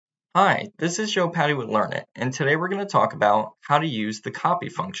Hi, this is Joe Patty with Learnit, and today we're going to talk about how to use the copy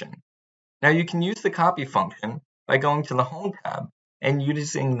function. Now you can use the copy function by going to the Home tab and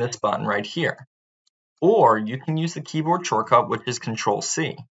using this button right here. Or you can use the keyboard shortcut, which is Control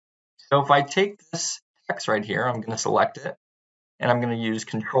C. So if I take this text right here, I'm going to select it, and I'm going to use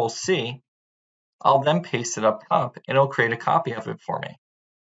Control C. I'll then paste it up top, and it'll create a copy of it for me.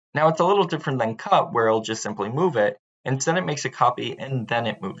 Now it's a little different than cut, where it'll just simply move it. Instead, it makes a copy, and then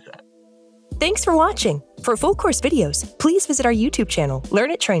it moves it. Thanks for watching. For full course videos, please visit our YouTube channel,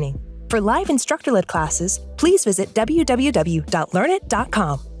 Learnit Training. For live instructor-led classes, please visit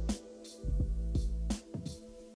www.learnit.com.